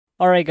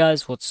Alright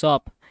guys, what's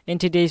up? In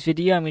today's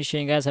video, I'm going to show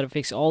you guys how to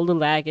fix all the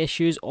lag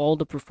issues, all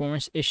the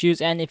performance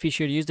issues, and if you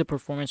should use the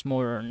performance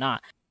mode or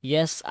not.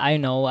 Yes, I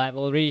know, I've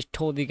already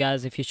told you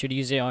guys if you should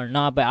use it or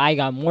not, but I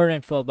got more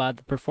info about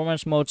the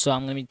performance mode, so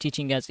I'm going to be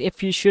teaching you guys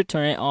if you should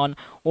turn it on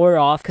or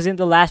off, because in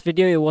the last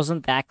video, it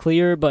wasn't that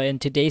clear, but in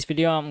today's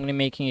video, I'm going to be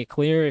making it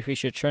clear if you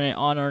should turn it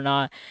on or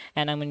not,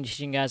 and I'm going to be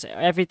teaching you guys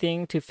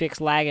everything to fix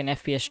lag and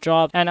FPS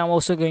drop, and I'm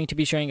also going to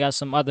be showing you guys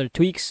some other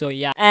tweaks, so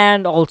yeah,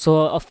 and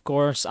also, of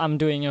course, I'm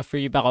doing a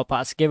free Battle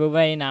Pass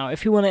giveaway. Now,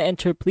 if you want to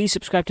enter, please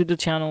subscribe to the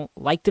channel,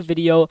 like the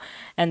video,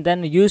 and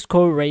then use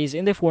code RAISE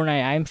in the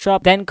Fortnite item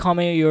shop, then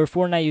comment your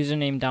Fortnite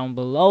username down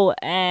below,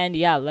 and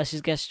yeah, let's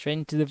just get straight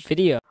into the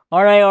video.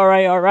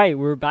 Alright,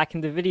 we're back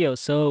in the video.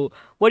 So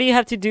what do you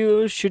have to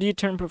do? Should you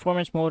turn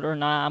performance mode or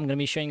not? I'm gonna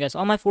be showing you guys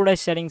all my Fortnite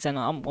settings, and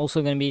I'm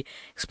also gonna be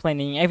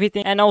explaining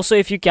everything. And also,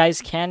 if you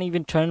guys can't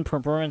even turn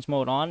performance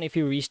mode on, if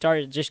you restart,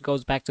 it just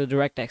goes back to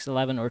DirectX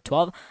 11 or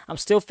 12. I'm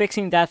still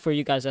fixing that for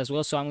you guys as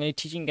well, so I'm gonna be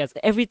teaching you guys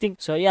everything.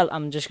 So yeah,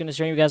 I'm just gonna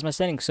show you guys my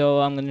settings. So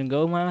I'm gonna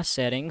go to my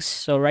settings.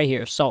 So right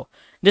here, so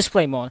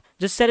display mode,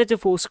 just set it to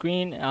full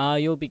screen.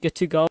 You'll be good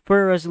to go.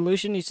 For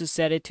resolution, you should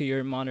set it to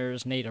your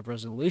monitor's native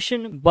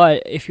resolution,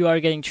 but if you are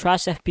getting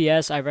trash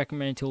FPS, I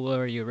recommend to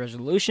lower your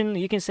resolution.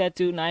 You can set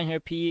to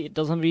 900p. It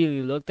doesn't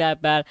really look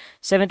that bad.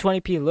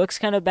 720p looks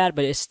kind of bad,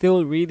 but it's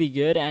still really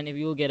good, and if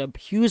you'll get a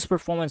huge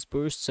performance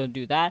boost, so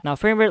do that. Now,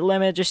 frame rate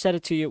limit, just set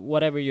it to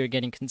whatever you're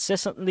getting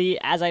consistently.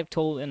 As I've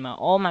told in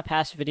all my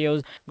past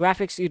videos,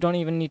 graphics, you don't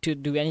even need to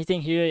do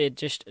anything here. It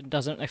just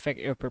doesn't affect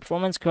your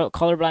performance.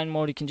 Colorblind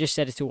mode, you can just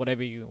set it to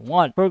whatever you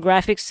want. For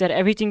graphics, set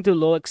everything to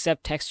low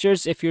except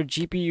textures if your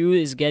GPU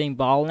is getting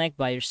bottlenecked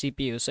by your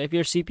CPU. So if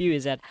your CPU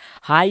is at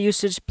high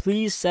usage,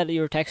 please set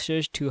your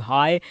textures to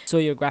high, so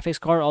your graphics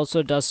card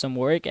also does some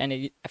work and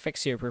it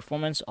affects your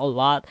performance a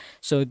lot.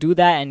 So do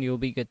that and you'll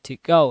be good to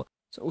go.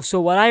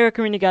 So what I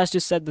recommend you guys to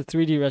set the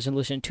 3D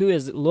resolution to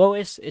is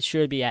lowest. It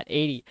should be at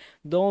 80.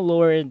 Don't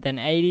lower it than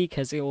 80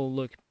 because it will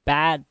look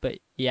bad, but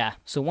yeah.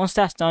 So once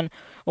that's done,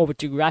 over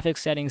to graphics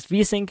settings.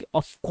 VSync,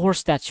 of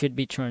course, that should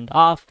be turned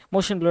off.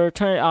 Motion blur,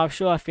 turn it off.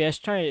 Show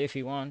FPS, turn it if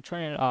you want,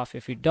 turn it off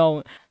if you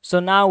don't. So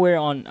now we're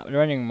on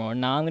running mode.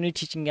 Now I'm going to be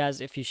teaching you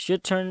guys if you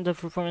should turn the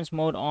performance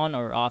mode on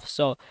or off.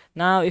 So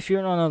now if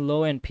you're on a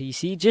low-end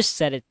PC, just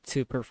set it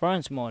to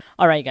performance mode.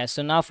 Alright guys,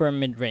 so now for a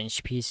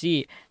mid-range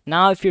PC.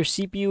 Now if your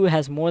CPU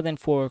has more than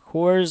 4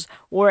 cores,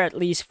 or at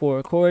least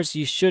 4 cores,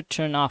 you should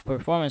turn off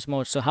performance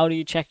mode. So how do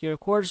you check your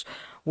cores?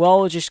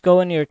 Well, just go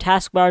in your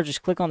taskbar,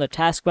 just click on the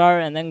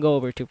taskbar, and then go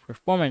over to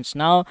performance.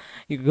 Now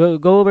you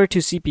go over to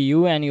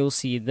CPU and you'll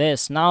see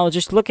this. Now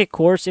just look at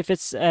cores if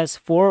it's as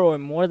 4 or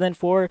more than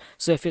 4.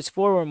 So if it's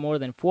 4 or more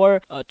than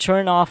 4,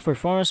 turn off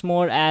performance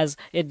mode, as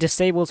it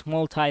disables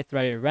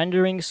multi-threaded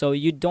rendering, so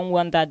you don't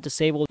want that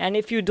disabled. And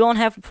if you don't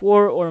have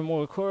 4 or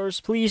more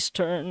cores, please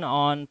turn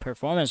on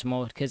performance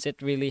mode because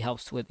it really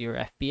helps with your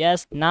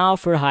FPS. Now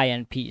for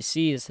high-end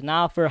PCs.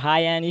 Now for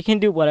high-end, you can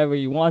do whatever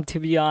you want,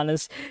 to be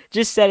honest.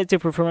 Just set it to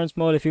performance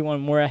mode if you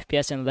want more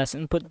FPS and less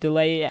input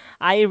delay.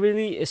 I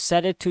really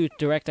set it to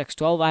DirectX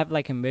 12. I have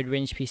like a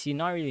mid-range PC,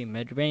 not really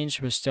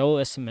mid-range, but still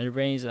it's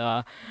mid-range.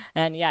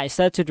 And yeah, I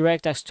set it to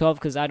DirectX 12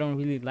 because I don't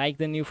really like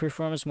the new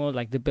performance mode,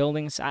 like the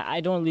buildings.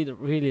 I don't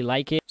really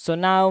like it. So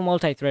now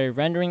multi-threaded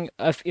rendering.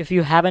 If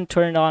you haven't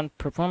turned on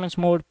performance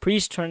mode,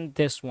 please turn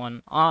this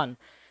one on.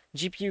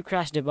 GPU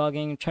crash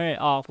debugging, turn it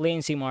off.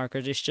 Latency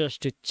markers is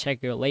just to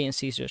check your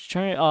latency, so just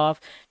turn it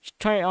off.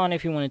 Turn it on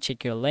if you want to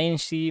check your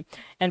latency.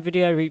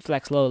 NVIDIA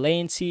reflex low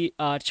latency,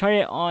 turn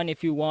it on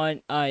if you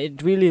want.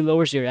 It really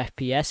lowers your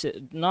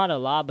FPS, not a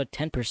lot, but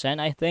 10%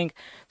 I think.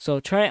 So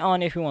turn it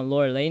on if you want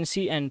lower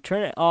latency, and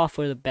turn it off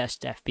for the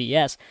best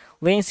FPS.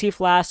 Latency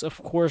flash,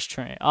 of course,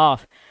 turn it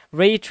off.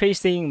 Ray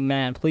tracing,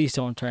 man, please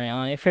don't turn it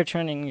on. If you're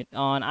turning it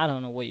on, I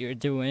don't know what you're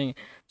doing.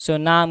 So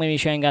now I'm going to be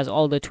showing you guys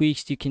all the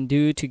tweaks you can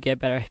do to get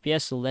better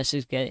FPS, so let's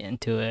just get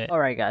into it.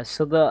 Alright guys,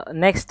 so the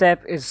next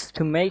step is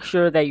to make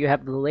sure that you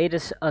have the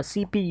latest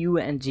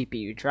CPU and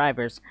GPU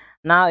drivers.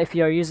 Now if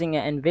you are using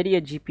an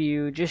NVIDIA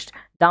GPU, just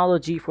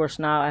download GeForce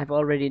Now. I've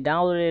already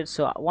downloaded it,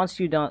 so once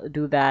you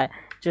do that,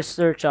 just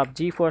search up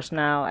GeForce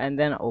Now and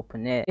then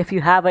open it. If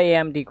you have a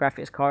AMD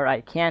graphics card,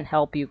 I can't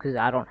help you because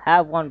I don't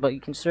have one, but you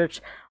can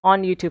search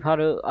on YouTube how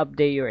to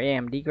update your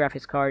AMD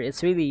graphics card.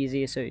 It's really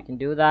easy, so you can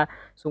do that.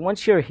 So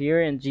once you're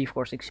here in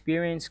GeForce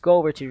Experience, go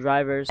over to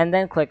drivers and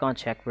then click on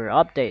check for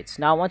updates.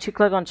 Now once you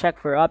click on check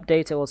for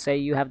updates, it will say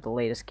you have the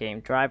latest game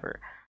driver.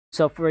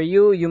 So for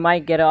you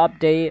might get an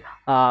update.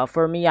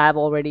 For me, I have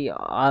already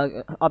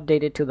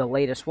updated to the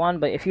latest one,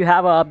 but if you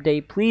have an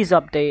update, please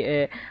update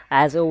it,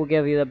 as it will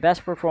give you the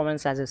best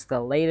performance, as it's the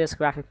latest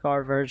graphic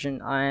card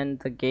version, and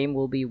the game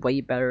will be way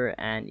better.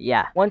 And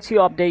yeah, once you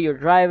update your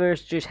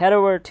drivers, just head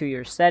over to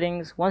your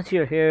settings. Once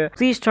you're here,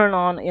 please turn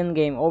on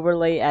in-game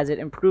overlay, as it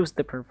improves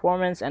the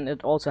performance, and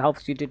it also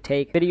helps you to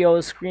take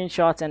videos,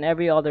 screenshots, and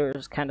every other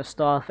kind of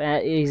stuff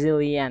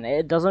easily, and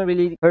it doesn't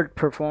really hurt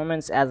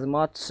performance as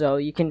much. So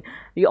you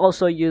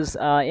also use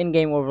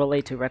in-game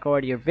overlay to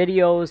record your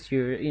videos,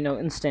 your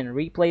instant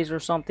replays or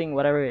something,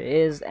 whatever it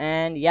is.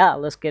 And yeah,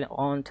 let's get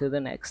on to the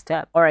next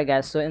step. Alright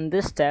guys, so in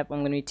this step I'm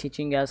going to be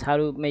teaching you guys how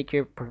to make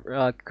your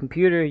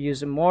computer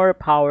use more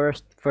power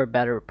for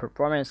better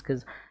performance,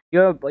 because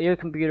your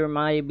computer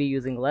might be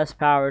using less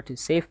power to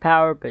save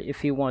power, but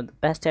if you want the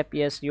best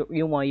FPS,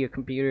 you want your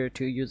computer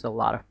to use a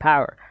lot of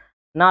power.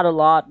 Not a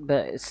lot,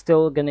 but it's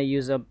still gonna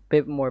use a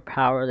bit more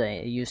power than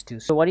it used to.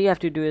 So what you have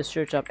to do is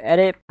search up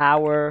edit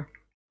power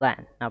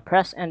LAN. Now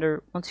press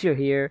enter. Once you're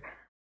here,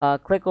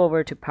 click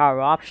over to power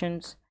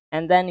options,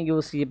 and then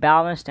you'll see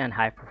balanced and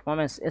high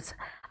performance.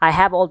 I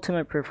have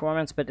ultimate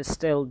performance, but it's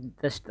still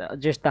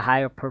just the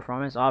higher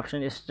performance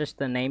option. It's just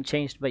the name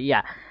changed. But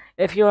yeah,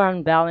 if you're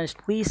unbalanced,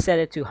 please set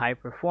it to high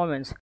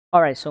performance.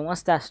 Alright, so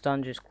once that's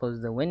done, just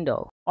close the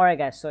window. Alright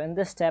guys, so in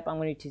this step I'm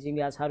going to be teaching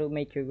you guys how to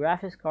make your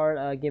graphics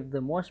card give the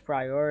most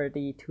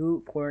priority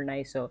to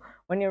Fortnite. So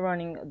when you're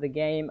running the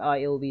game,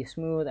 it'll be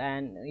smooth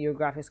and your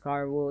graphics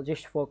card will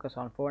just focus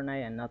on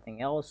Fortnite and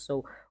nothing else.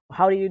 So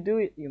how do you do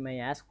it, you may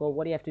ask? Well,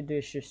 what you have to do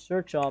is just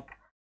search up,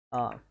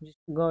 just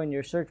go in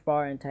your search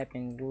bar and type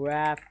in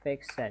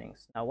graphics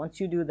settings. Now once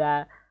you do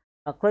that,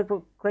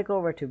 click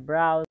over to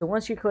browse. So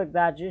once you click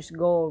that, just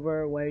go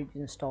over where you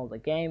can install the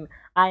game.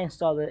 I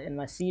installed it in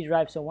my C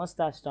drive. So once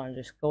that's done,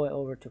 just go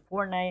over to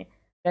Fortnite,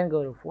 then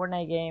go to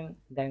Fortnite game,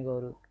 then go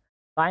to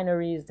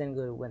binaries, then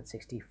go to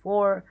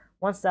Win64.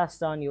 Once that's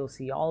done, you'll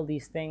see all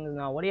these things.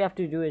 Now what you have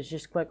to do is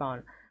just click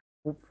on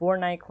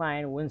Fortnite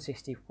client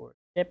Win64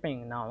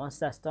 shipping. Now once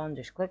that's done,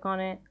 just click on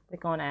it,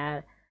 click on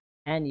add,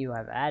 and you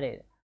have added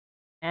it.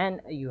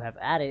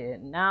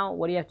 Now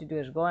what you have to do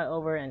is go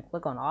over and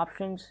click on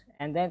options,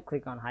 and then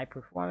click on high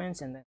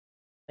performance, and then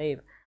save.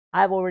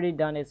 I've already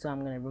done it, so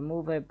I'm going to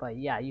remove it, but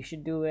yeah, you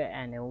should do it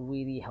and it will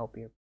really help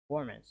your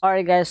performance.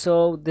 Alright guys,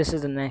 so this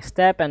is the next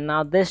step, and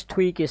now this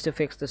tweak is to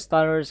fix the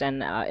stutters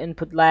and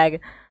input lag.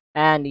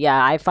 And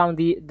yeah, I found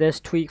this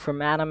tweak from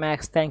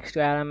Adamax. Thanks to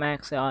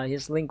Adamax.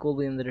 His link will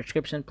be in the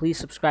description. Please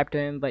subscribe to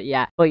him. But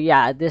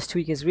yeah, this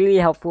tweak is really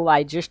helpful.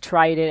 I just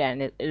tried it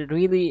and it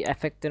really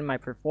affected my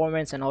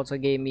performance and also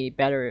gave me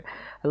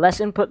less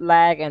input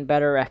lag and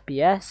better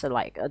FPS.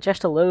 Like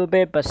just a little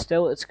bit, but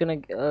still it's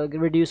gonna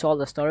reduce all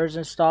the stutters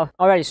and stuff.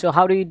 Alright, so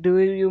how do you do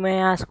it, you may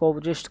ask? Well,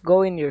 just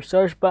go in your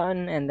search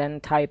button and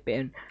then type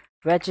in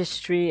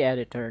registry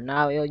editor.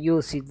 Now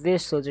you'll see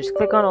this, so just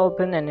click on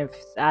open, and if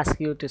it asks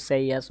you to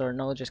say yes or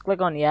no, just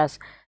click on yes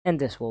and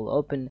this will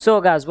open.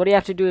 So guys, what you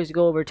have to do is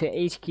go over to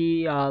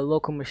HKey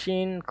local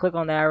machine, click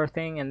on the arrow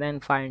thing, and then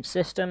find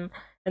system,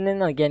 and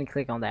then again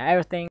click on the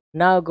arrow thing.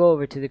 Now go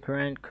over to the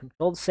current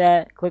control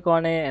set, click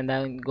on it, and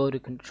then go to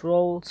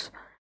controls.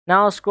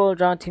 Now scroll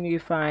down till you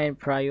find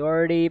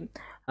priority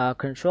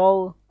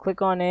control,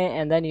 click on it,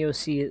 and then you'll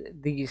see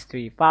these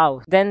three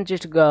files. Then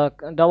just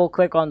double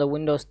click on the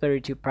Windows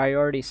 32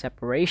 priority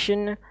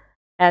separation,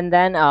 and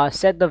then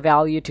set the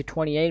value to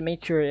 28.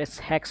 Make sure it's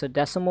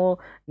hexadecimal,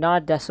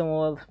 not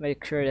decimal.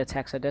 Make sure it's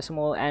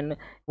hexadecimal, and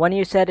when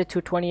you set it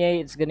to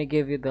 28, it's gonna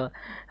give you the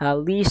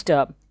least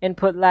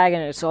input lag,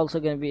 and it's also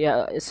gonna be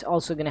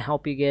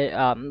help you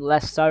get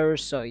less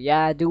stutters. So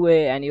yeah, do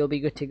it and you'll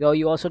be good to go.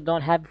 You also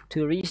don't have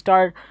to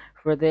restart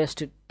for this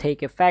to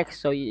take effect,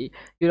 so you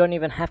don't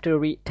even have to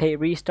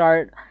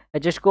restart.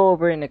 Just go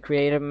over in the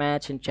creative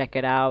match and check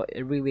it out.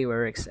 It really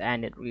works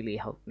and it really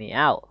helped me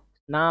out.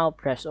 Now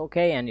press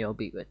OK and you'll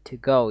be good to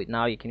go.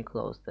 Now you can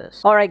close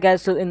this. Alright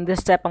guys, so in this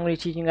step I'm going to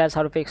be teaching you guys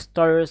how to fix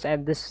stutters,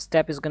 and this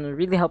step is going to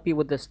really help you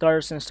with the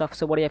stutters and stuff.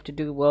 So what do you have to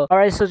do? Well,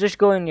 alright, so just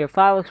go in your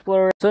file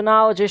explorer. So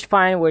now just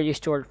find where you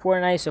stored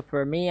Fortnite. So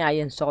for me, I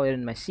installed it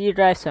in my C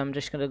drive, so I'm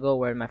just going to go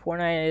where my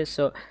Fortnite is.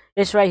 So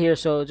it's right here.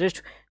 So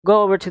just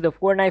go over to the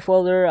Fortnite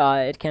folder.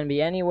 It can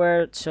be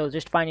anywhere, so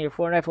just find your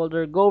Fortnite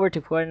folder, go over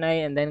to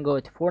Fortnite, and then go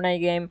to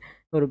Fortnite game,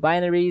 go to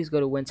binaries, go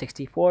to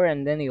Win64,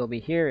 and then you'll be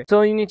here.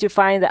 So you need to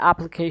find the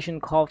application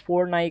called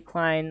Fortnite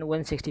client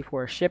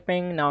Win64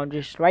 shipping. Now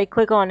just right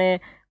click on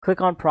it, click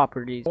on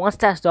properties. Once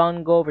that's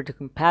done, go over to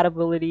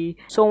compatibility.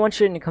 So once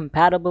you're in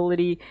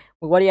compatibility,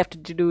 what you have to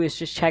do is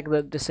just check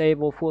the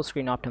disable full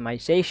screen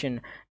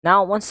optimization.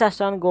 Now once that's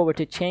done, go over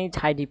to change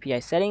high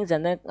DPI settings,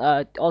 and then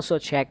also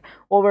check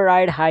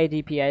override high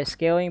DPI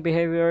scaling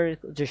behavior.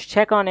 Just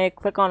check on it,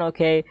 click on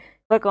OK,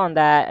 click on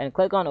that, and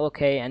click on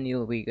OK, and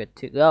you'll be good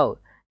to go.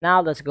 Now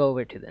let's go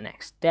over to the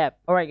next step.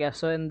 Alright guys,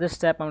 so in this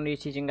step I'm going to be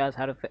teaching guys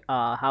how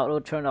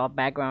to turn off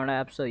background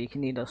apps, so you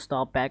can either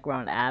stop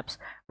background apps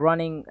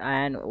running,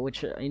 and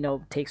which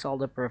takes all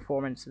the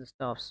performance and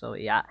stuff. So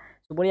yeah,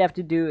 so what you have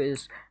to do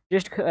is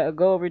just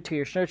go over to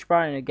your search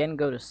bar and again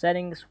go to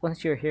settings.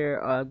 Once you're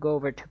here, go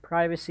over to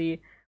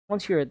privacy.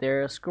 Once you're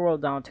there, scroll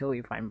down till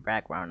you find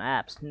background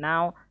apps.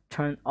 Now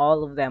turn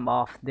all of them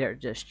off. They're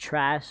just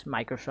trash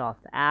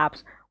Microsoft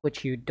apps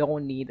which you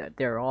don't need.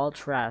 They're all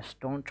trash.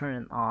 Don't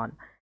turn it on.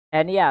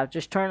 And yeah,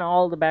 just turn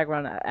all the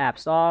background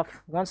apps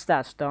off. Once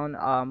that's done,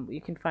 you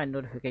can find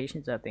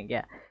notifications, I think.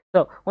 Yeah,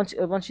 So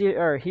once you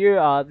are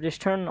here, just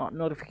turn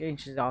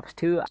notifications off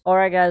too.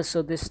 Alright guys,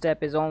 so this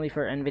step is only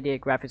for NVIDIA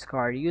graphics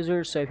card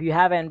users. So if you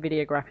have an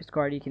NVIDIA graphics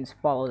card, you can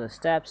follow the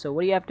steps. So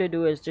what you have to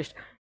do is just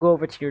go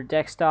over to your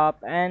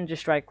desktop and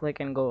just right click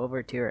and go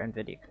over to your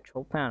NVIDIA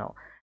control panel.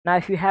 Now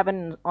if you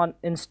haven't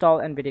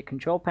installed NVIDIA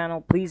control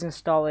panel, please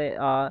install it.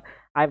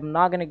 I'm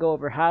not gonna go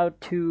over how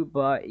to,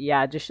 but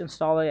yeah, just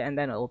install it and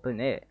then open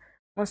it.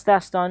 Once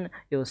that's done,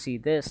 you'll see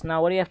this.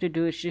 Now what you have to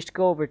do is just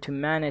go over to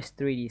manage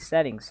 3D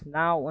settings.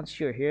 Now once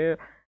you're here,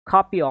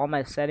 copy all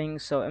my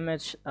settings. So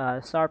image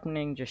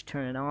sharpening, just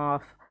turn it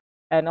off,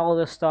 and all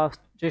this stuff,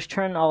 just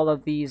turn all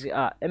of these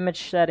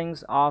image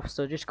settings off.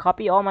 So just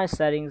copy all my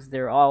settings.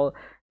 They're all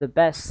the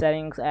best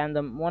settings,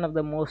 and one of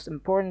the most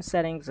important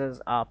settings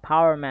is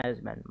power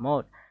management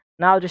mode.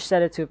 Now just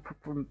set it to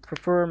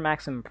prefer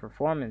maximum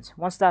performance.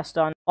 Once that's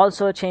done,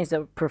 also change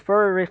the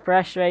prefer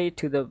refresh rate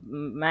to the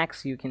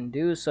max you can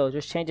do. So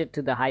just change it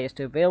to the highest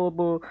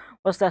available.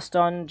 Once that's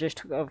done,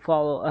 just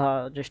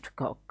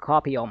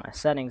copy all my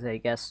settings, I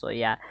guess. So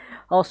yeah.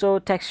 Also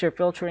texture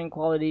filtering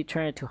quality,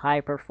 turn it to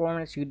high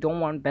performance. You don't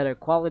want better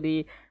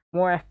quality.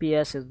 More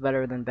FPS is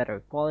better than better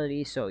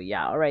quality. So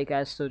yeah, alright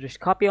guys, so just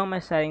copy all my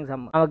settings.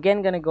 I'm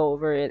again gonna go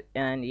over it,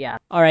 and yeah.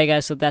 Alright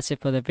guys, so that's it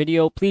for the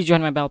video. Please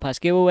join my battle pass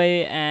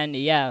giveaway, and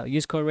yeah,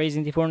 use code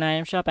RAISING the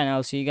Fortnite shop, and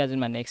I'll see you guys in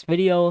my next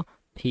video.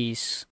 Peace.